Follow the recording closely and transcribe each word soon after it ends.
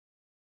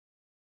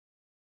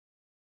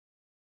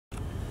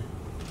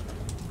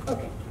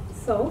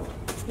So,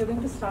 we're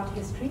going to start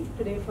history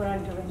today for our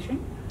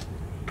intervention.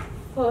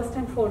 First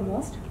and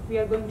foremost, we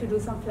are going to do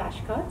some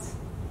flashcards.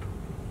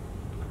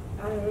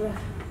 I'll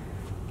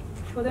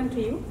show them to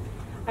you.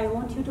 I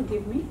want you to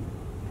give me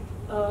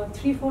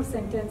 3-4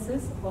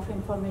 sentences of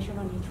information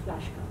on each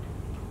flashcard.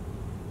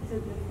 Is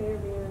it the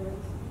failure?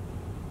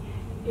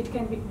 It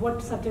can be what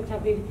topic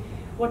have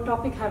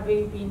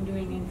we been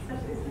doing in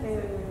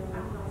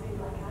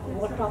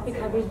what topic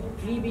have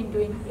we been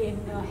doing in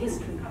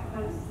history?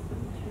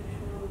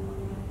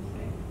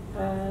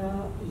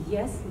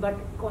 Yes, but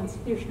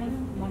constitutional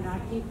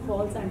monarchy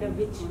falls under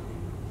which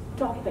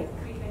topic?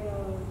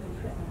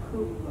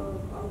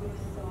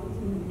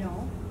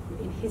 No.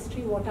 In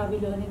history, what are we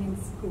learning in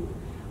school?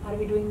 Are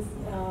we doing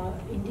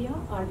India?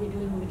 Are we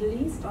doing Middle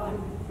East?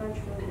 French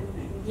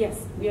Revolution.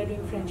 Yes, we are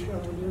doing French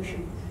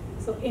Revolution.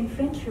 So in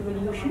French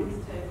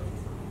Revolution,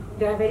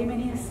 there are very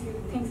many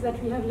things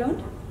that we have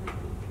learned,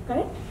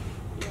 correct?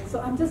 So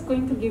I'm just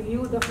going to give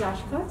you the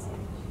flashcards,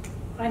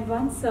 and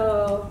once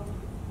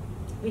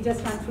we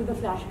just run through the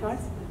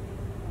flashcards,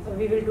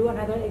 we will do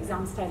another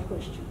exam style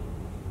question.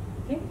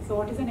 Okay, so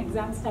what is an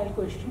exam style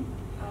question?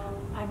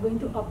 I'm going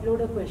to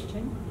upload a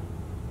question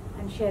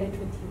and share it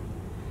with you.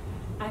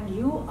 And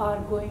you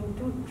are going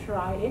to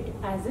try it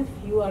as if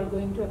you are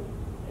going to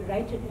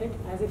write it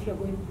as if you're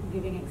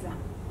giving exam.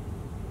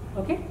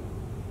 Okay?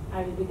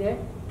 I will be there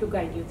to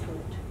guide you through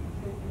it.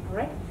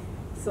 Alright?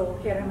 So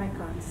here are my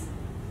cards.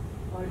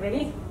 All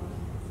ready?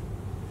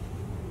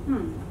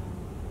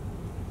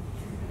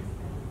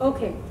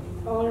 Okay,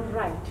 all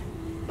right.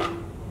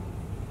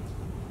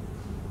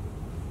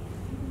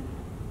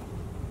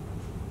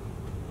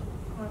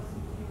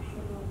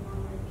 Constitutional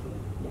monarchy.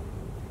 Yeah.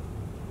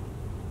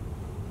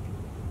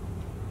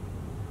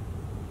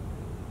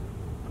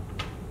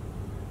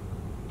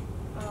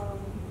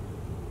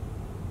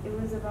 It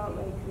was about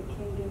like the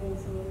king giving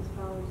some of his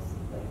powers,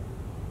 like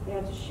they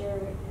had to share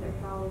their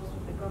powers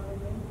with the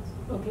government.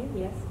 Okay,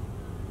 yes.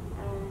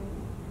 And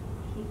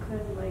he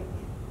couldn't like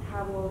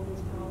have all of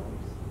his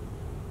powers.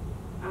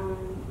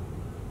 And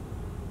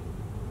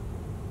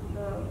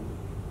the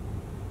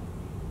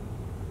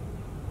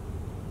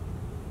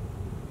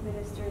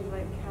ministers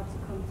like have to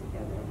come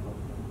together and help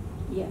him.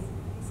 Yes.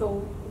 So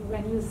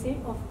when you say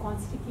of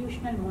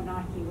constitutional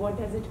monarchy, what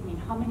does it mean?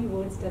 How many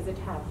words does it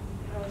have?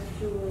 It has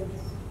 2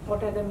 words.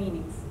 What are the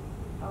meanings?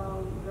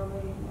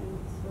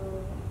 Government,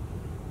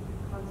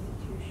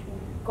 constitution.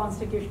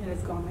 Constitutional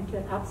is government.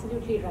 You're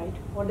absolutely right.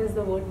 What does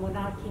the word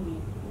monarchy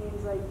mean? It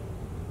means like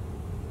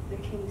the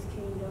king's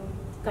kingdom.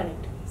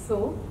 Correct.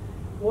 So,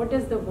 what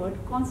does the word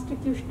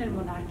constitutional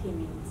monarchy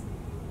means?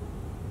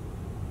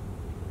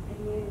 It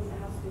means it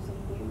has to do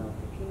something about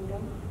the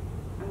kingdom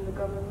and the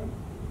government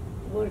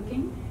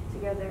Working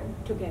together.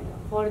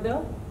 for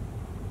the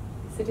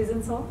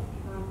citizens of?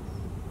 France.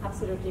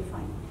 Absolutely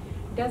fine.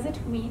 Does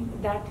it mean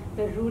that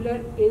the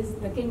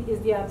king is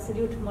the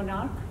absolute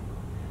monarch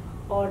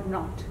or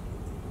not?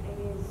 It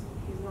means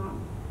he's not.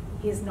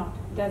 He is not.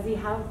 Does he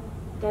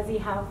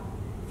have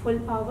full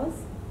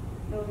powers?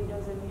 No, he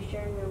doesn't. He's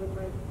sharing it with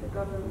like the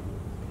government.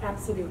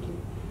 Absolutely.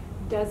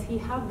 Does he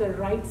have the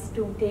rights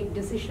to take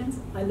decisions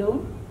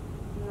alone?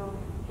 No.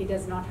 He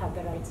does not have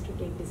the rights to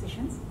take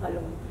decisions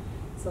alone.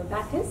 So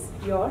that is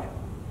your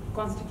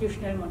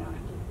constitutional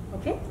monarchy.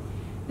 Okay?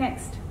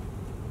 Next.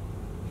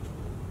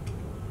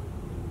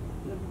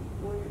 The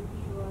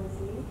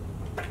bourgeoisie.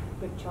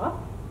 Good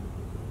job.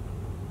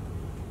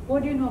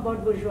 What do you know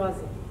about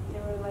bourgeoisie? They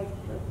were like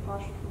the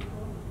posh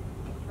people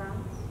of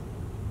France.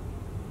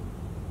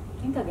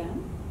 Think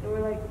again. They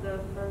were like the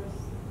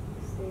first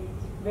estate.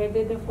 Were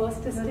they the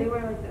first estate? No, they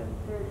were like the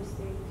third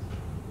estate.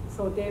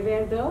 So they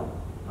were the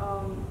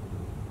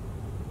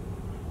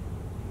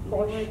They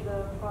were the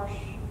posh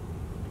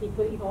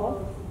people people of?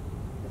 of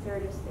the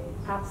third estate.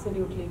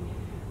 Absolutely.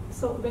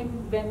 So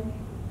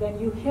when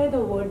you hear the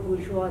word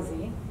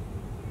bourgeoisie,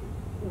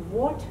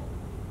 what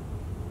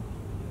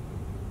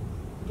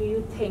do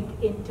you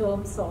think in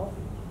terms of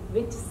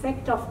which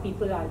sect of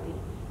people are they?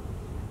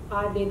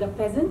 Are they the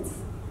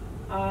peasants?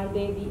 Are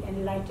they the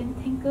enlightened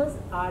thinkers?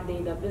 Are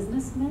they the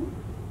businessmen?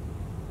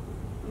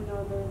 You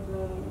know,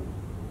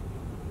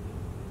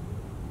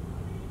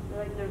 they're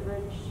like the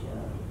rich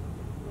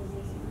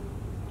businessmen.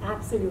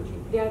 Absolutely.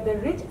 They are the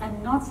rich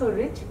and not so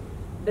rich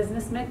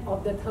businessmen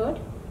of the third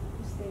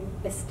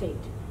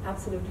estate.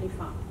 Absolutely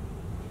fine.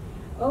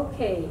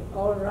 Okay,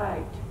 all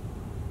right.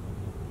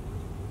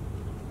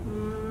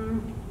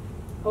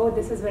 Oh,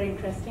 this is very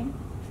interesting.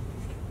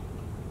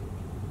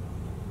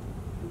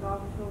 The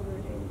October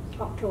days.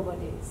 October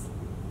days.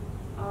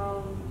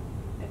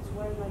 It's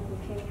when like the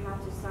king had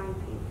to sign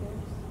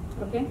papers,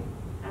 Okay?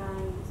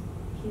 and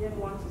he didn't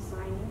want to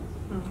sign it,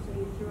 so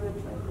he threw it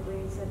like away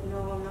and said, "No,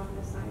 I'm not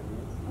going to sign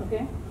this."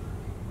 Okay?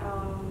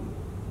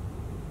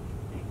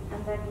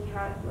 And then he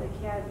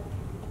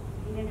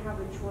didn't have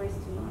a choice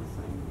to not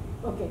sign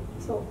it. Okay,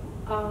 so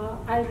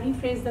I'll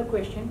rephrase the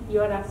question.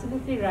 You are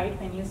absolutely right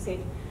when you said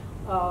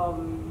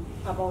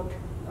about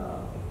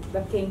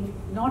the king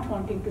not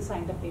wanting to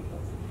sign the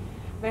papers.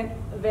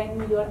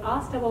 When you are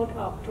asked about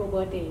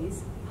October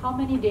days, How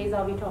many days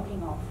are we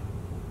talking of?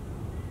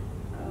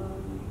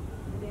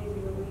 The days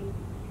of the week.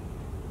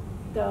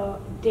 The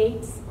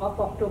dates of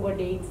October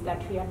dates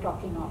that we are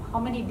talking of. How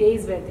many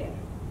days were there?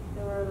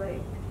 There were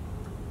like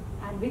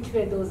And which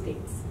were those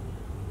dates?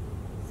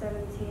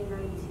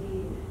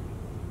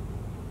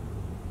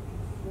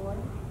 1794.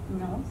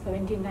 No,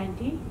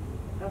 1790.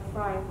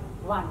 5.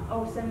 1.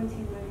 Oh,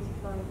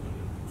 1795.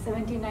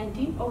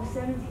 1790? Oh,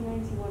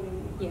 1791. I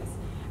mean. Yes.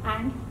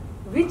 And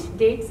which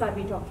dates are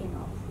we talking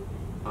of?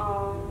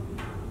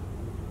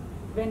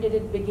 When did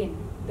it begin?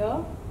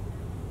 The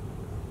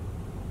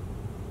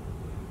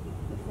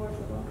 4th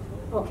of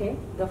October. Okay,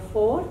 the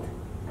 4th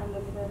And the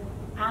 5th.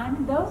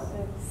 and the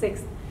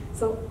Sixth. 6th.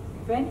 So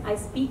when I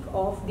speak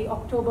of the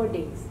October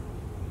days,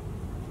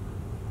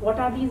 what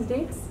are these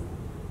dates?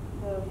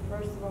 The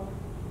first of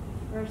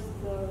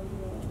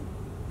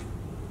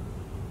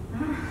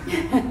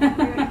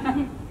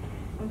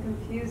I'm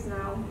confused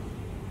now.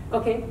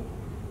 Okay,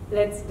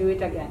 let's do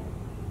it again.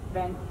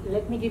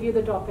 Let me give you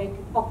the topic,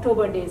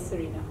 October days,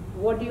 Serena.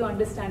 What do you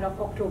understand of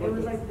October It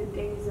was days? like the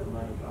days of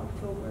like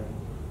October.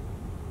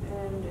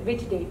 And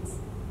Which dates?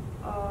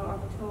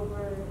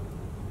 October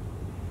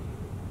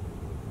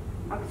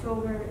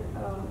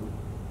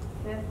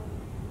 5th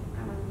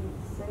and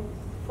 6th.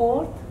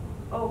 4th,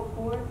 Oh,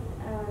 4th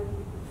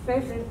and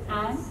 5th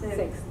and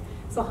 6th.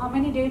 So how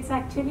many dates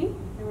actually?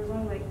 There was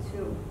only like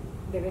 2.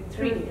 There were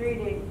 3 days. 3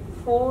 days.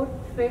 4th,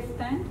 5th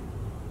and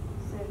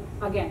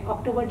 6th. again,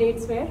 October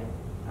dates were?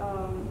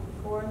 4th,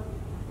 5th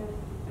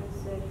and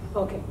 6th.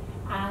 Okay.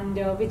 And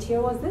which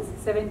year was this?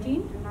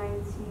 17?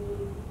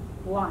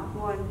 91.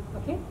 1.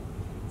 Okay.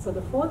 So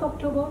the 4th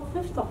October,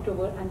 5th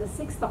October and the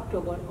 6th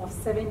October of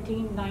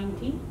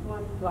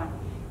 1791.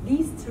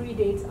 These 3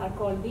 dates are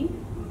called the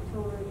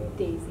October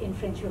days in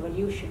French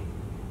Revolution.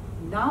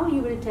 Now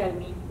you will tell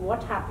me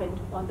what happened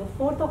on the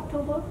 4th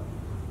October,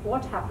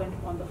 what happened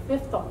on the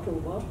 5th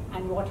October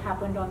and what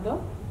happened on the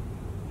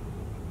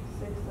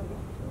 6th of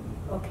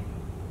October. okay.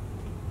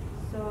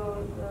 So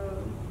the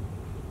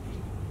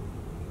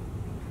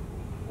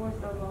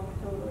 4th of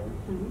October,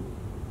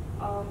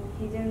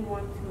 he didn't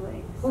want to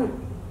like Who?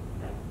 sign,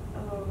 the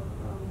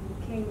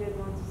king didn't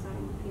want to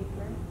sign the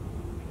paper,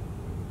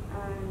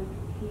 and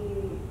he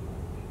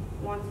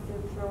wanted to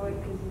throw it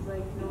because he's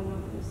like, no, I'm not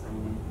going to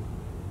sign it.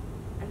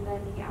 And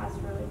then he asked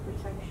for like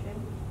protection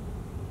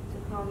to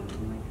come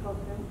and like help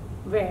him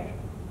Where?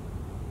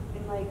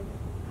 in like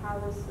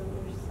Palace of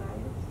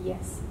Versailles.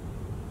 Yes.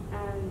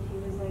 And he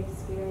was like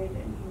scared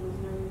and he was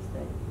nervous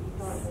that he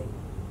thought like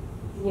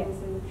he Yes.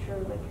 wasn't sure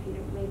like if he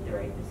made the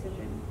right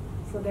decision.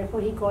 So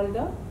therefore he called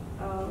the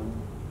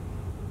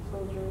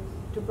Soldiers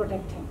to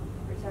protect him.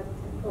 protect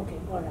him. Okay,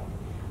 all right.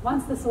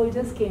 Once the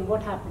soldiers came,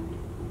 what happened?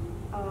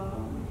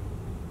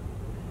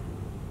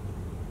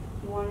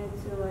 He wanted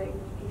to like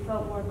he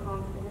felt more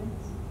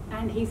confidence.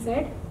 And he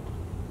said,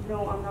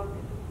 No, I'm not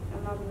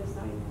gonna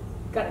sign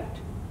it. correct.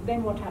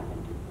 Then what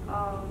happened?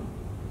 Um,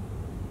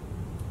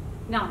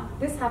 Now,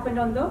 this happened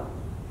on the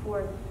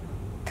 4th.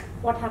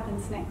 what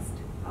happens next?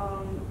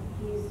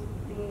 He's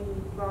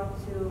being brought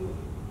to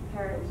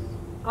Paris.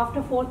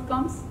 After 4th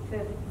comes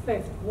 5th.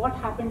 5th. What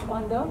happened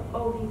on the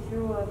Oh, he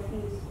threw a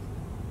feast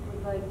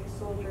with like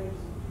soldiers.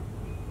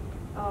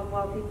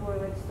 While people were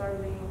like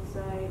starving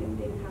outside and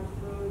didn't have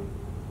food,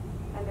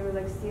 and they were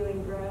like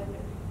stealing bread,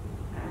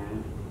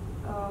 and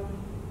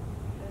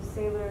the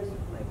sailors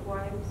like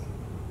wives.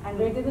 And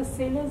where did the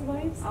sailors'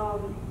 wives?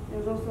 there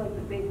was also like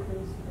the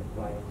bakers like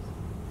wives,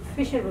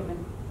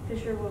 Fisherwomen.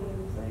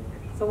 fisherwomen's like.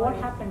 So what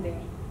wives. happened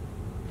there?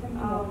 Tell me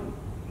more.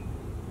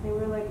 They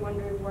were like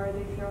wondering why are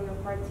they throwing a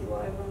party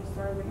while everyone's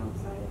starving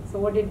outside. So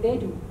what did they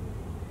do?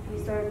 We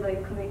started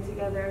like coming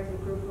together as a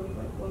group of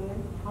like women,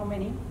 How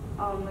many?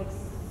 like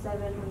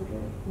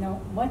 700,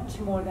 No, much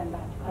more than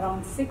that.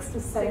 Around 6,000 to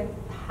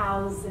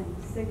 7,000.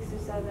 6,000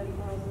 to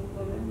 7,000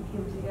 women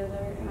came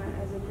together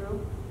as a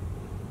group,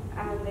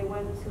 and they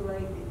went to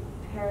like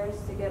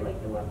Paris to get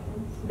like the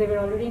weapons. They were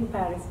already in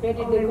Paris. Where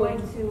did Oh, they they go?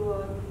 went to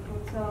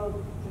Hotel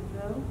de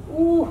Ville.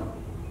 Ooh,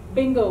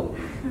 bingo.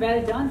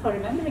 Well done for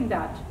remembering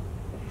that.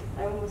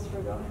 I almost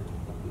forgot.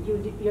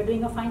 You're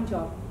doing a fine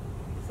job.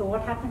 So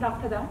what happened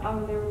after that?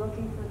 They were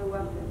looking for the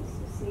weapons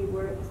to see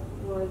where it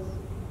was,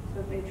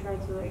 so they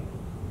tried to like,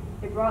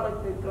 they brought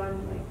like the gun,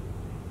 like,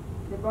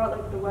 they brought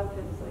like the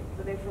weapons, like,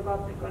 but they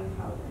forgot the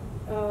gunpowder.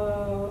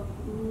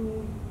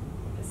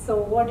 So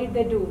what did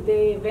they do?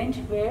 They went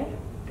where?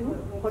 To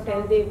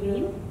Hotel de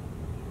Ville,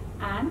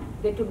 and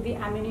they took the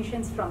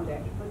ammunitions from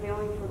there. But they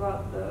only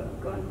forgot the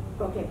gun.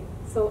 Okay,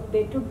 so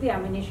they took the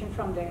ammunition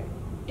from there.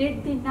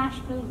 Did the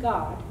National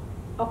Guard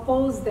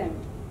oppose them?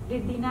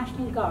 Did the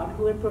National Guard,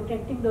 who were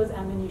protecting those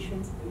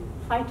ammunitions,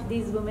 fight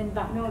these women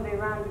back? No, they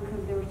ran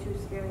because they were too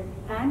scared.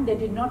 And they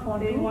did not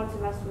want They to. didn't want to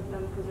mess with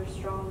them because they're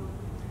strong.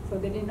 So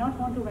they did not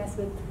want to mess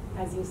with,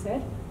 as you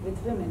said, with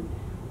women.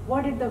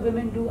 What did the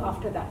women do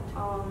after that?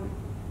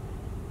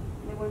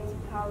 They went to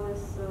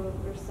Palace of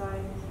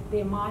Versailles.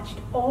 They marched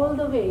all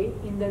the way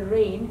in the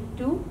rain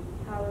to.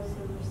 Palace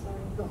of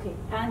Versailles. Okay,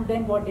 and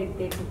then what did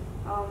they do?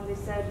 They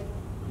said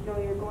no,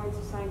 you're going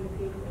to sign the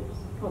papers.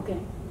 Okay.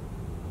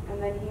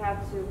 And then he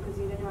had to, because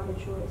he didn't have a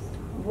choice.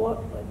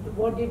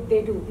 What did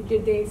they do?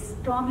 Did they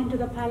storm into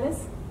the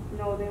palace?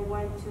 No, they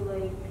went to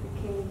like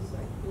the king's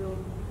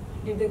room.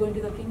 Did they go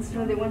into the king's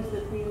room? No, they went to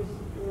the queen's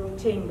room.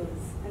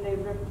 Chambers. And they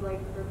ripped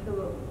like her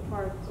pillow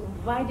apart.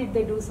 Why did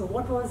they do so?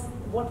 What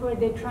were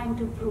they trying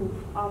to prove?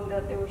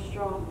 That they were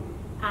strong.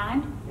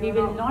 And we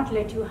will not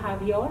let you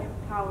have your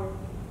power,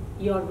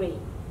 your way.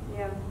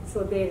 Yeah.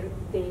 So they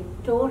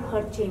tore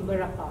her chamber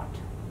apart.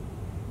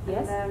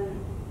 Yes. And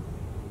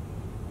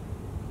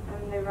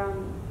they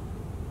ran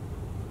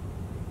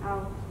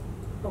out.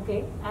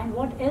 Okay. And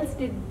what else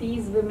did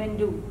these women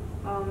do?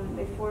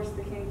 They forced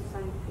the king to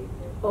sign the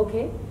paper.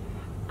 Okay.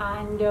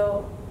 And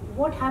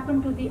what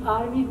happened to the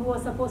army who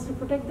was supposed to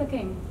protect the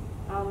king?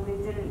 They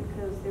didn't,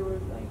 because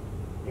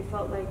they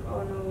felt like,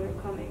 oh no, they're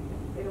coming.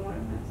 And they don't want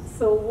to mess.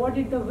 So what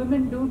did the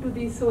women do to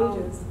these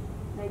soldiers?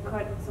 They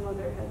cut some of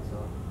their heads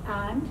off.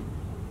 And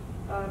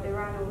they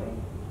ran away.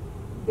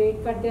 They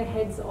cut their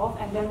heads off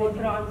and then they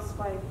put on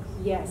spikes.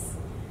 Yes.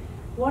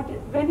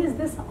 When is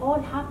this all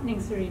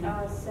happening,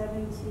 Serena?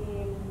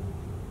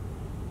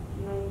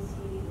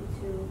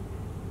 1792.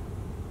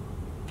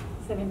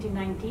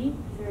 1793.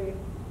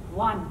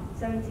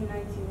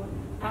 1791.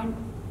 And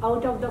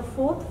out of the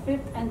 4th,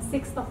 5th and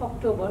 6th of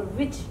October,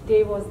 which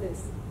day was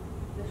this?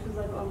 This was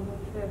like on the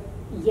 5th.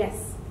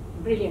 Yes,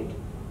 brilliant.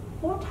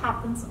 What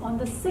happens on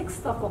the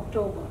 6th of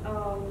October?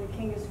 The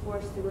king is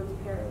forced to go to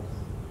Paris.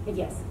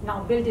 Yes,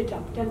 now build it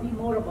up. Tell me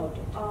more about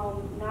it.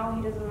 Now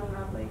he doesn't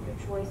have like a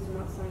choice to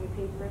not sign the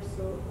paper,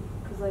 so,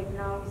 because like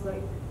now he's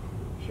like,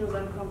 feels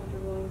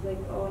uncomfortable. He's like,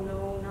 oh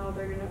no, now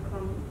they're gonna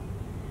come.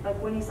 Like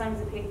when he signs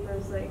the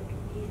papers, like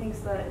he thinks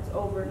that it's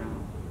over now.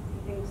 He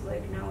thinks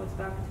like now it's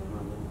back to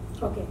normal.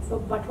 Okay, so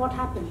but what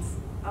happens?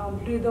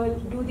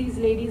 Do these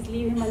ladies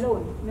leave him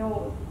alone?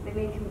 No, they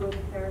make him go to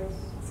Paris.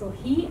 So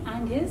he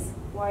and his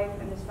wife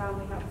and his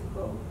family have to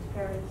go to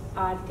Paris.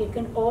 Are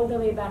taken all the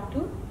way back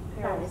to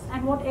Paris.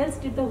 And what else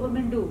did the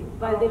women do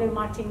while they were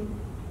marching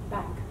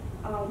back?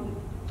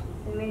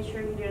 They made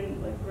sure he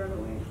didn't like run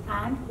away.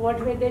 And what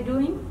were they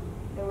doing?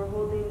 They were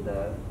holding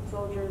the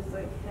soldiers'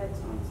 like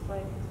heads on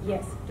spikes.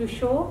 Yes, to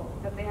show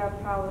that they have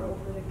power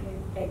over the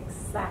king.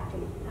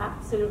 Exactly,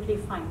 absolutely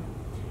fine,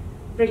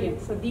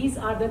 brilliant. So these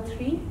are the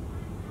three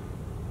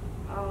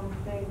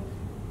things.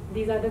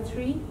 These are the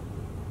 3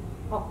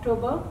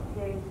 October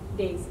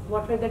days.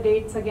 What were the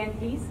dates again,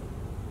 please?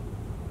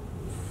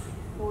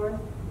 4th,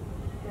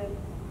 5th,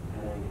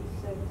 and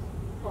 6th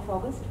of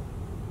August.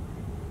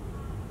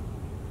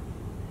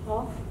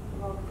 Of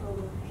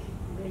October.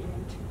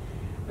 Brilliant.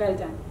 Well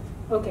done.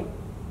 Okay.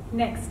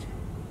 Next,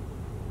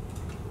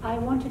 I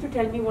want you to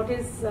tell me what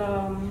is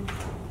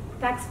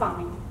tax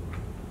farming.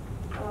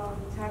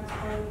 Tax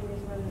farming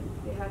is when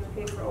they had to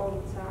pay for all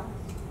the tax,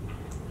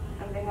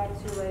 and they had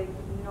to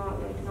not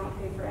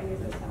pay for any of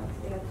the tax.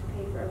 They had to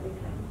pay for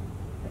everything.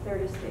 The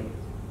third estate.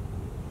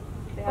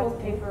 They had to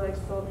pay for like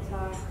salt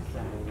tax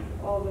and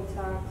all the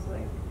tax,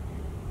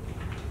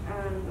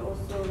 and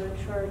also the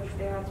church.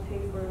 They had to pay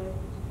for it.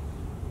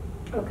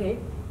 Okay,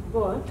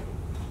 but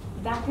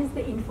that is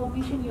the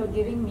information you're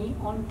giving me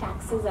on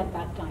taxes at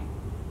that time.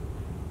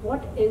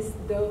 What is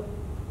the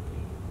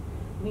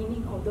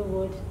meaning of the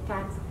word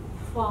tax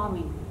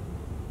farming?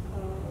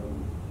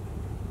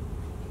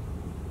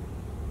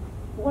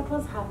 What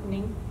was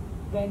happening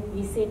when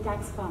we say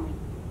tax farming?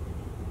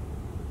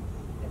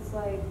 It's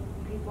like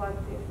people have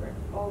to pay for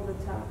all the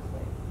tax.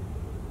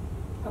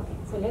 Okay,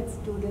 so let's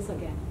do this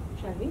again,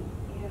 shall we?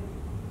 Yeah.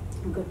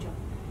 Good job.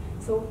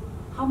 So,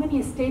 how many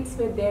estates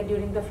were there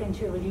during the French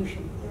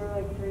Revolution? There were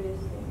like 3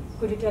 estates.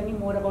 Could you tell me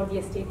more about the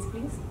estates,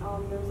 please?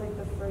 There was like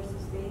the first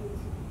estate,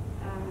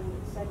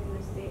 and the second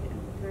estate,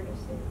 and the third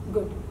estate.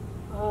 Good.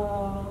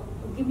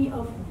 Give me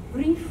a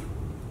brief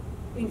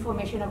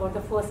information about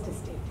the first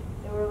estate.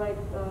 There were like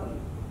the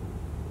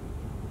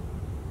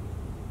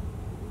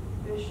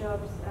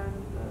bishops and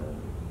the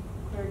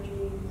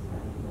clergies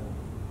and the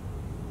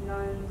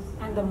nuns.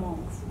 And the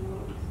monks.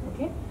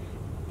 Okay.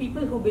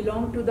 People who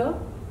belong to the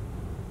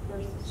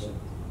first estate.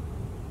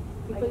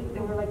 People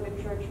they were like the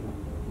church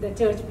members. The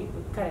church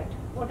people, correct.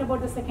 What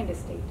about the second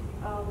estate?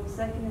 The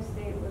second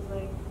estate was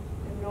like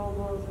the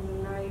nobles and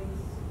the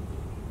knights.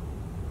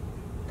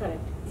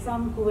 Correct.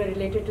 Some who were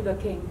related to the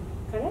king,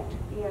 correct?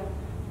 Yeah.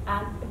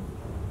 And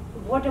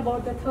what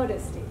about the third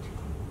estate?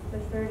 The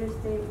third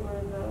estate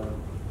were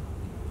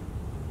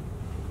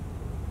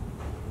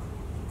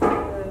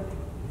the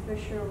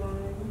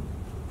fisherwoman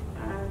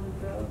and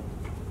the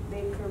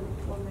baker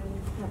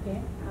woman.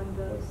 Okay. And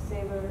the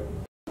sailor.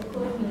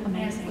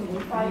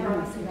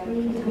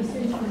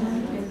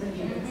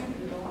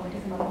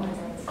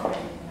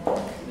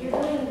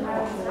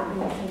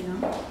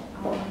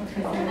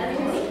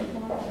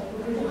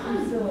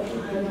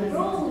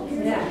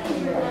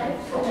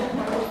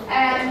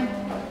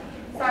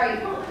 Sorry,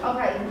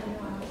 okay.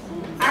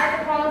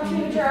 Art call to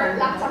your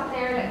laptop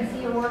there, let me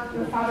see your work,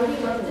 your family,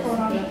 what's going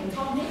on.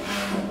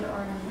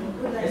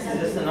 Is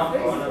this enough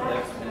for one of the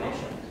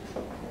explanation?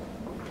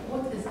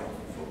 What is it?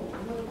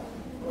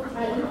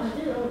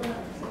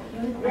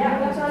 Yeah,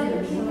 that's all you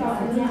keep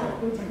going. Yeah.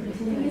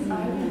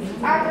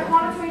 The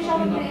monitoring show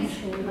me, please.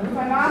 If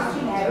I'm asked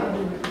you now.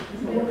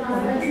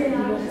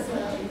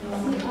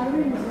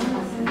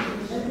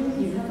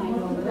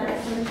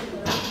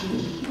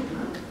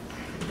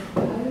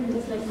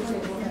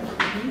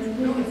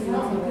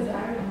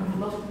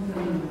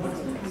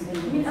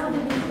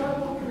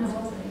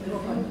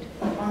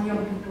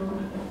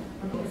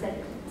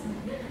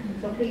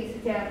 So please,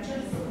 you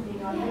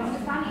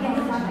understand you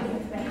understand that you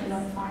expect it,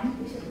 that's fine.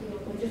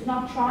 But just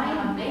not trying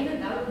and make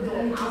it out of the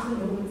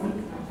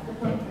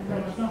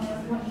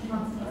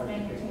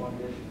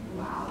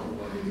wow.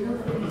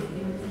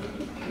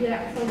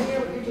 Yeah, so here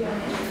what you're doing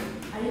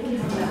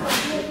is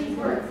these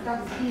words,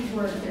 that's these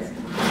words.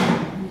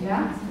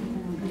 Yeah?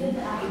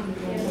 Yeah,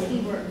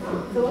 key words.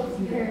 So what's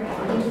the pair?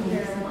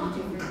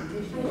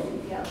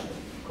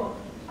 Cool.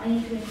 I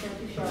need to insert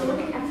the show.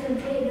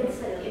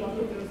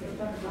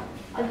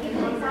 I'll give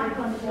an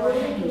example on the board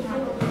and you can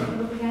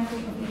look against it.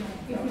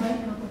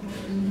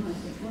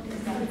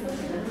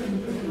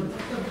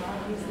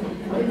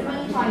 The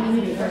 25 you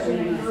need to first read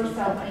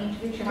yourself, I need to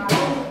picture my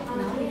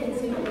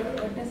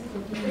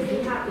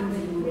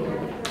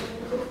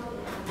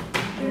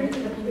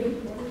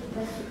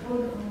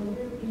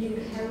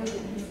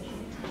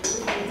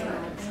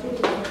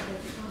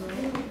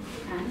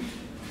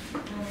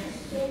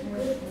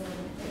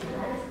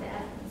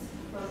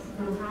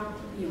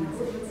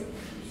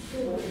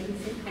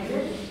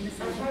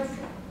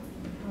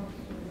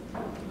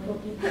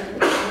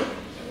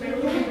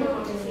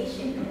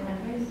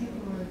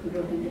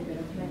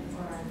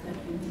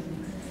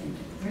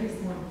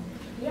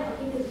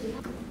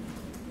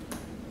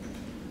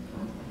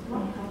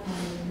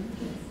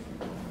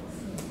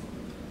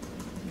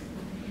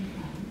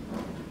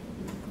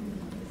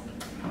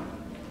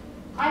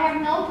I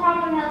have no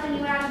problem helping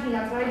you out of me.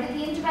 That's why I did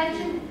the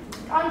intervention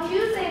on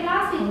Tuesday of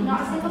last week.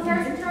 Not a single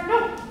person turned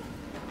up.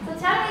 So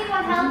tell me you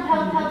want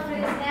help for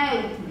this now.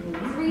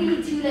 It's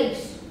really too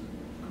late.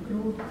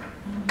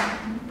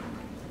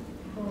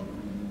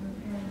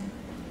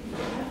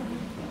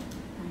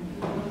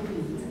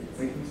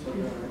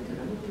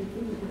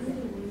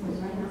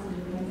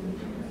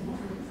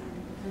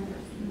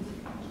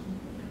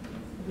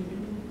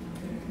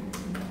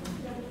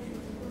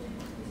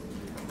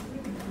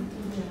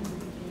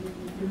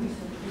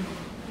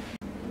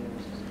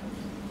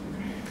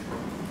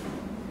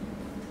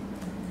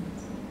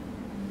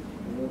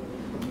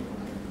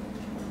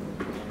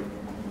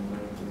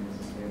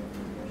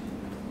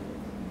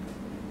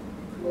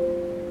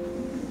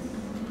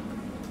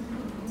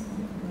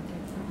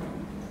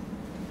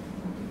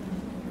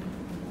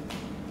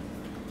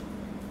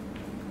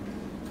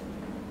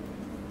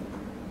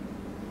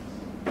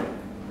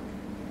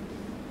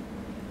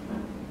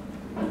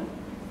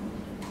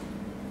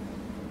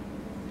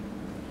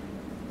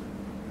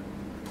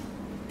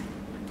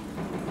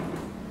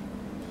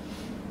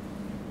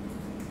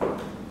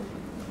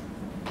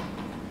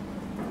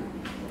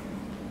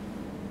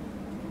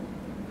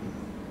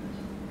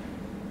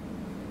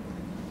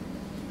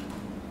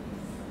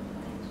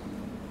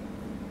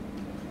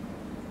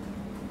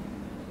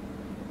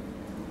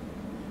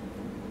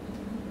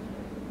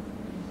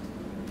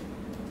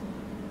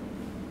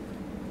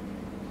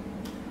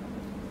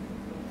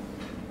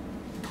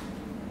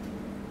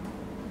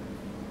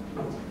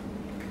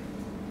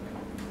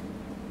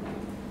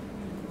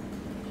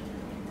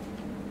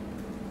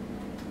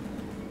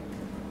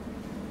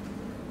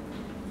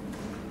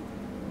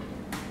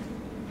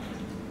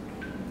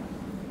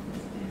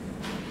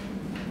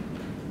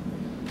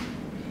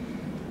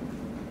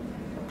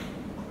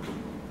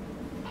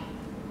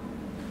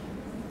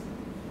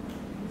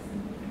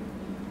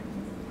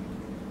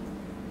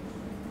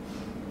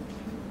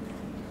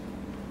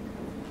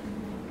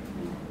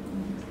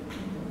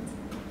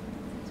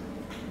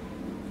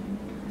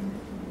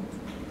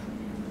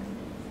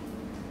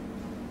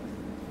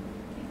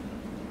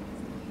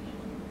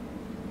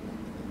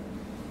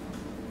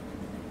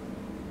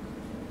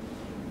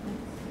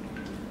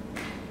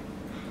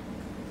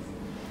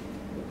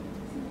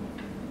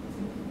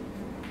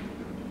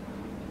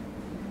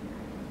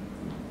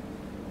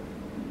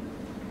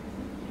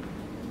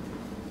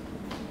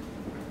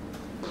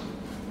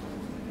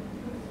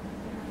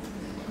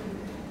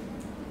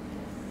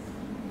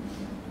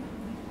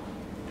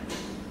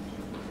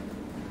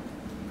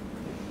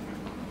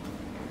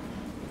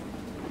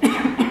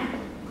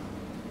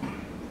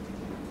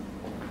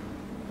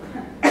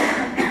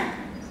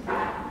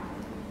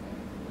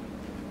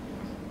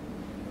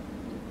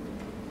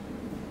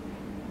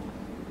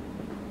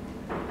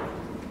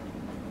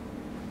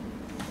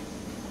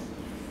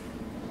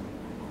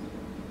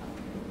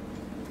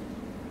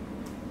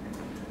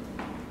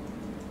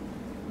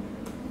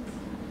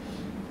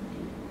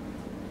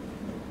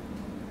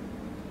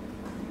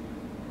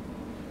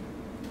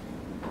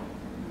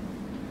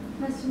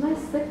 So my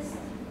sixth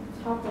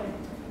topic,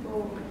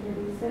 your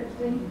research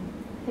thing,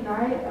 can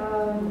I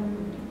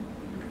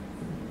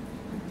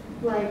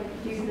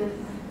like do this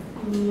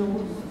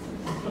meals?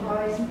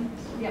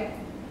 Yeah.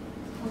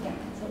 Okay.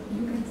 So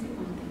you can say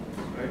one thing.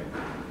 Right.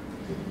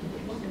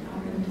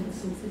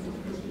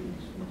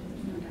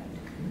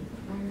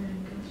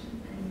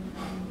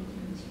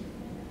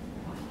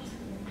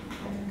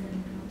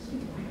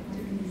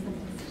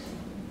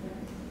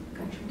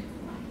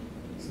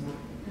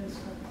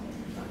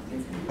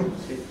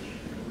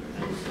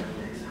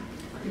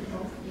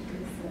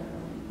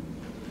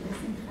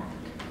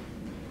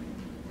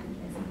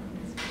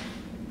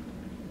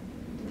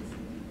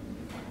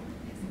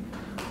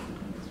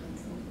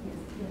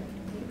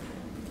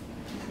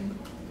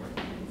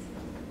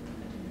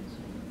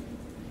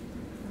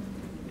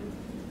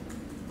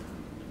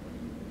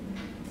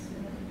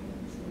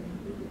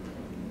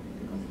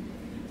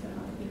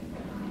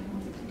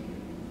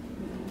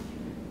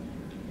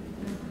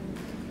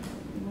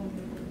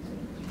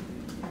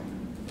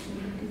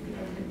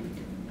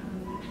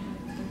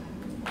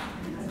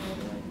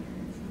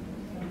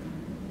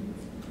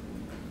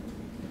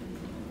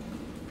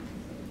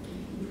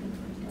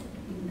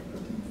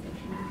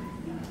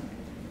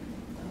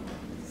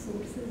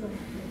 When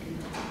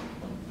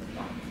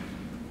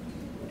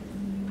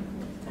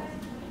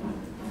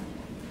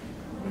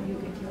you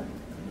get your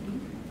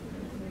protein,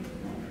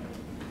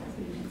 so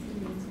you can see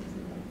main sources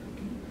of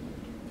protein,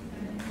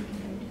 and then you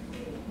can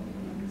write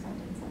on the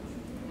certain size.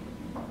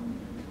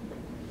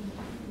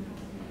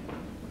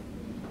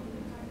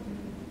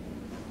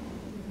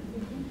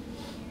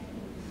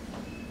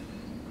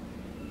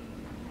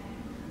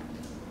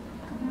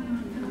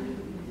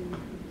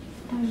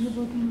 How is the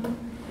protein go?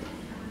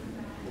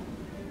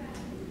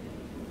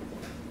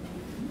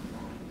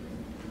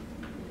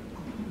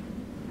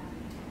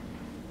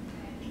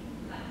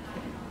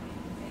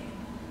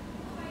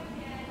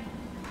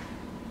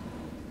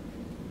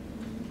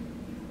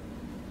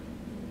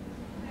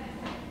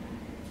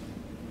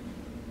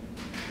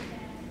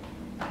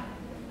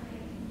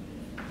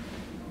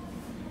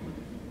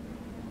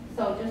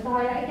 So just to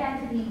highlight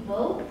again to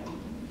people,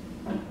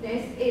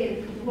 this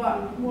is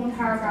what one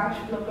paragraph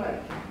should look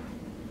like.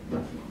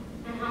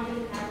 And how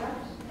many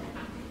paragraphs?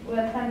 Well,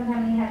 it depends on how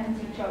many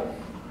headings you chose.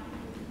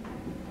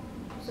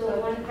 So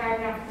one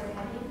paragraph per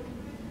heading?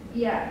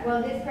 Yeah,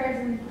 well this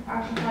person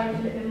actually typed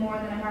a little bit more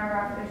than a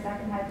paragraph for their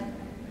second heading.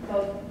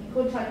 So you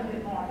could type a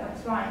bit more,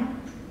 that's fine.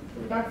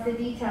 But that's the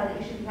detail that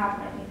you should be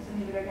having. I think some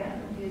people are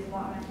getting confused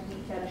what amount of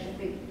detail it should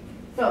be.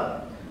 So,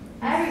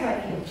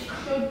 everybody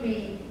should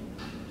be.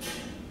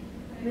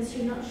 Miss,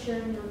 you're not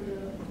sharing on the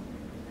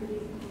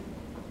video.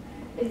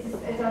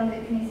 It's on the,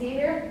 can you see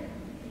here?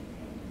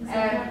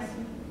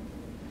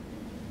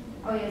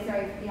 Oh yeah,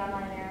 sorry for the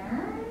online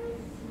errors.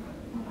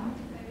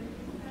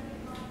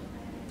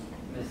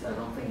 Miss, I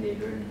don't think they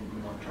learn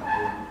not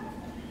travel.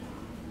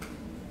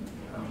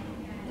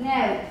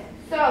 Now,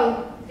 so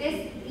this,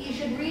 you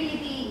should really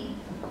be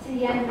to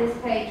the end of this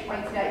page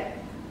by today.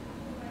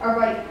 Or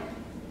by,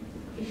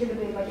 you should have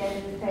been by the end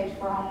of this page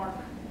for homework.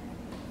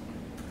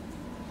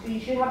 So you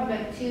should have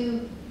about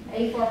 2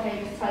 A4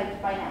 pages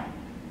typed by now.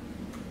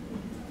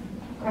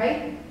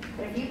 Okay?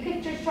 But a few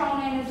pictures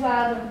thrown in as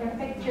well, don't forget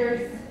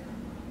pictures.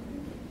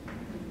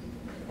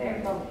 There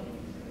we go.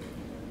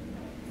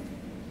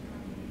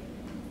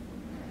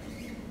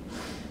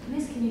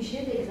 Miss, can you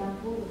share the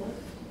example with us?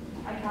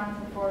 I can't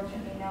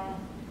unfortunately, no.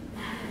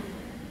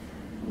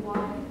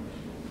 Why?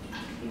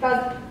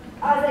 Because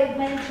as I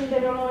mentioned, I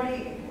don't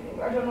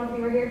know if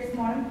you were here this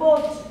morning,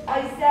 but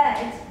I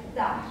said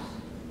that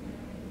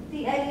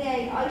the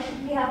NEA, I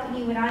shouldn't be helping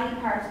you with any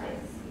part of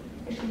this.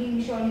 I should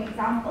be showing you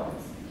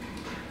examples.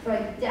 So I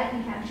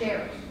definitely can't share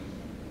it.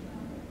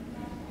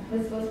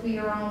 It's supposed to be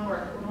your own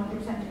work,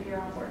 100% of your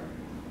own work.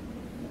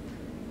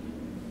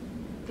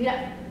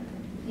 Yeah.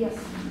 Yes.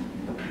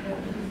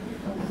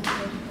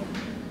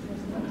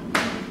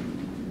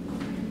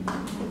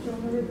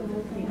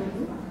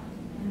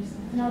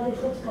 No,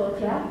 this looks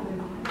good, yeah?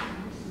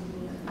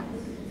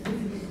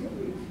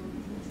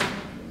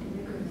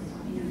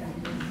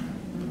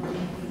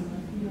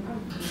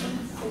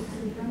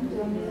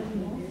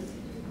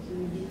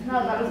 No,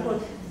 that was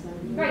good.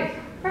 Great,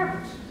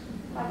 perfect.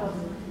 That was.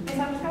 Yes,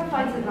 I'm just going to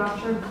find some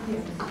voucher.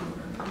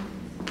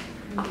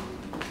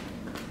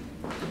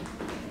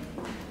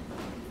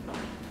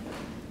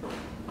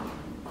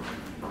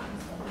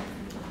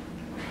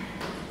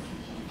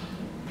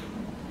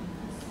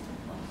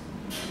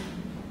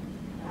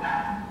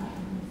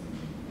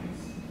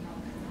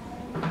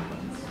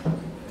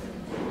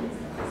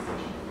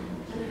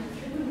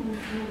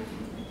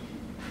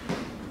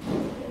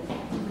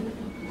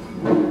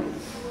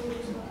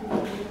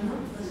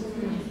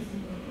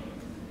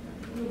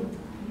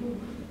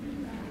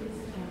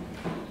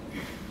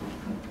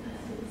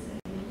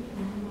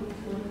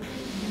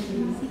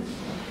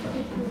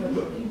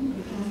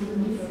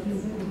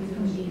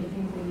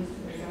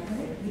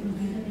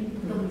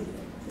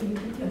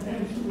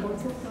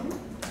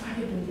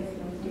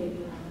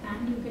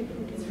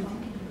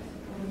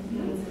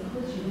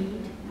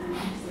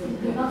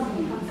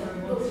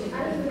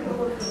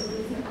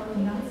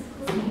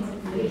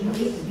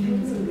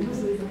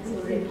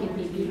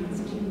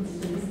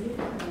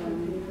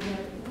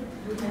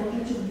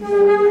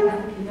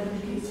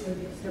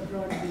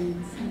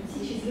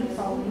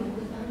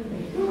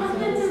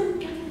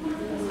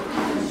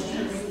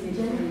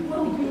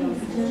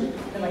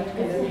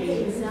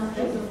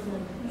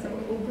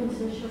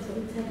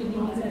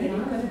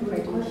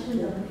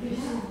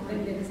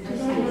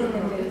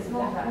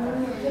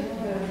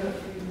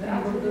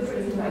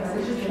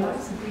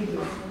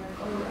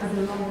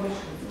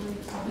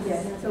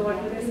 Yes. So what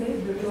did I say?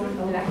 You want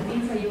black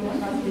beans or you want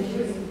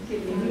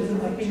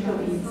pinto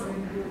beans?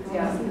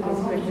 Yeah,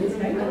 those questions,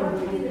 right?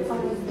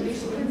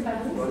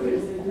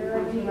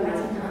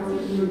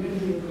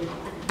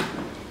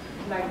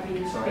 Black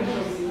beans, pinto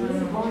beans.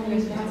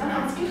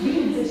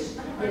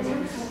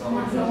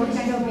 So what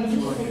kind of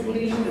beans?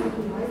 Green,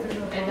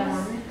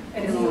 edamame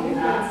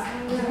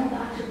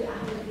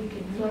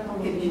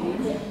kidney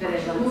beans, the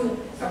red ones,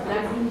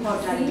 black beans or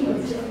black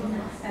beans.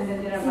 And then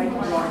there are white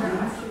ones.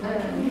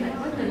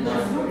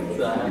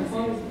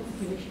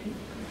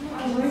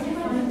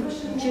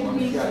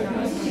 Chickpeas.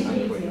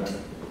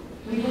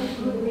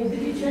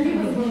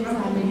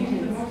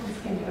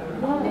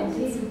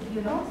 lentils,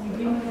 you know.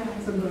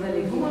 So those are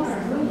legumes.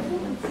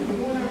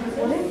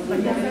 But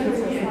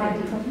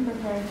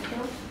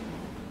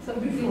so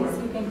these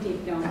you can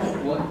take down.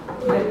 What?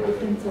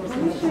 Different sources.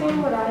 Let me show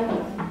you what I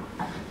have.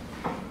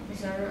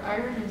 Is there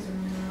iron? Is there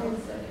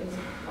minerals?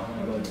 I'm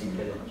gonna go deep in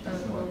it.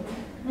 Just one.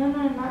 No,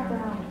 not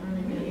that.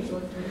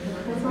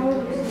 That's all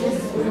it is.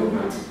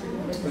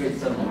 Wait,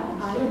 so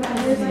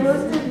There's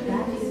roasted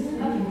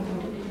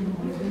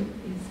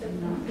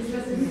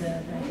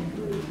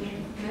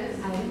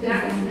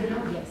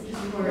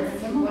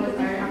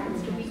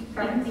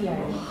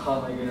how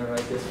am I gonna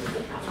write this?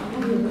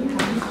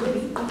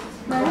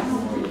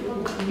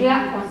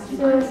 Yeah,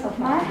 so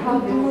might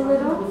help him a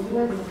little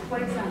with, for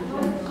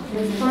example,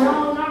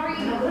 no, not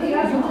really, but you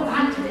guys can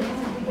answer this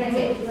because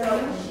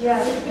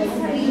yeah,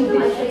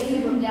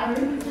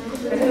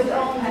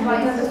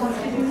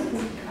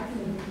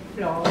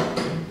 Flour,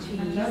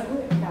 cheese,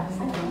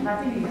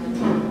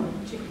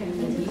 chicken,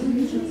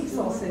 usually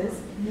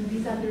sauces.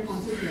 These are the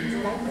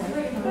constituents. Like that,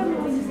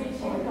 everything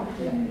is all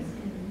capitalized.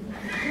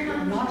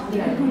 Not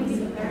the items.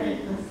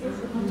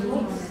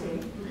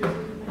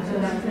 So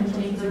that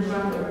contains the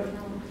flour.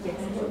 Yes,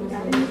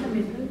 that is the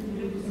middle.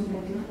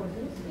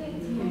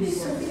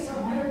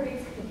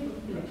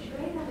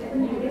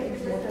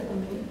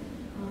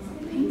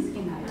 Things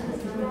in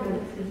items.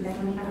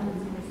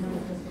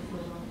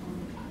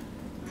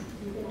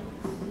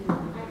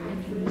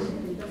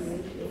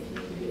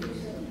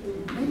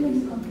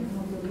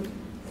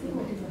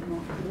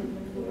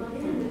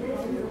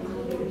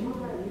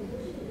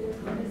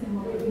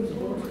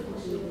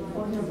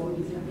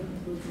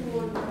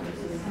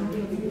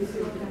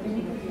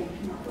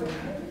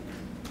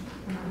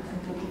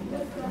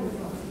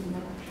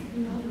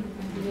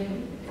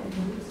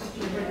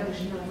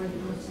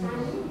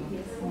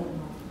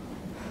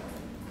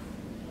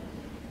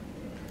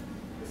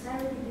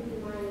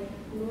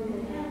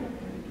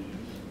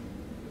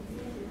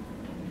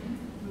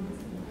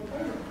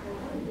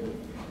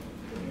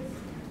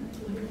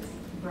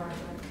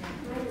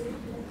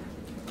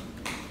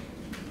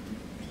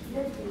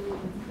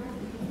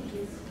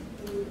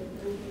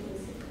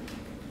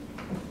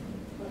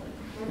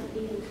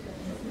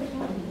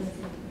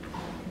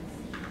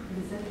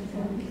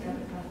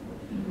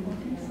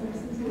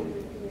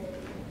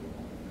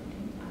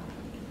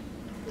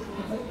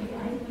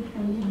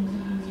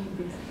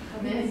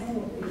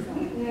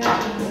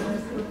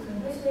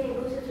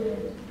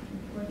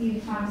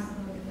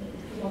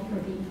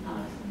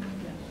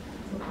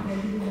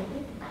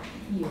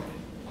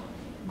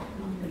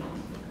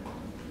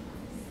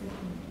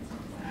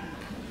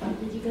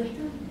 Did you get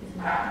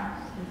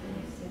that?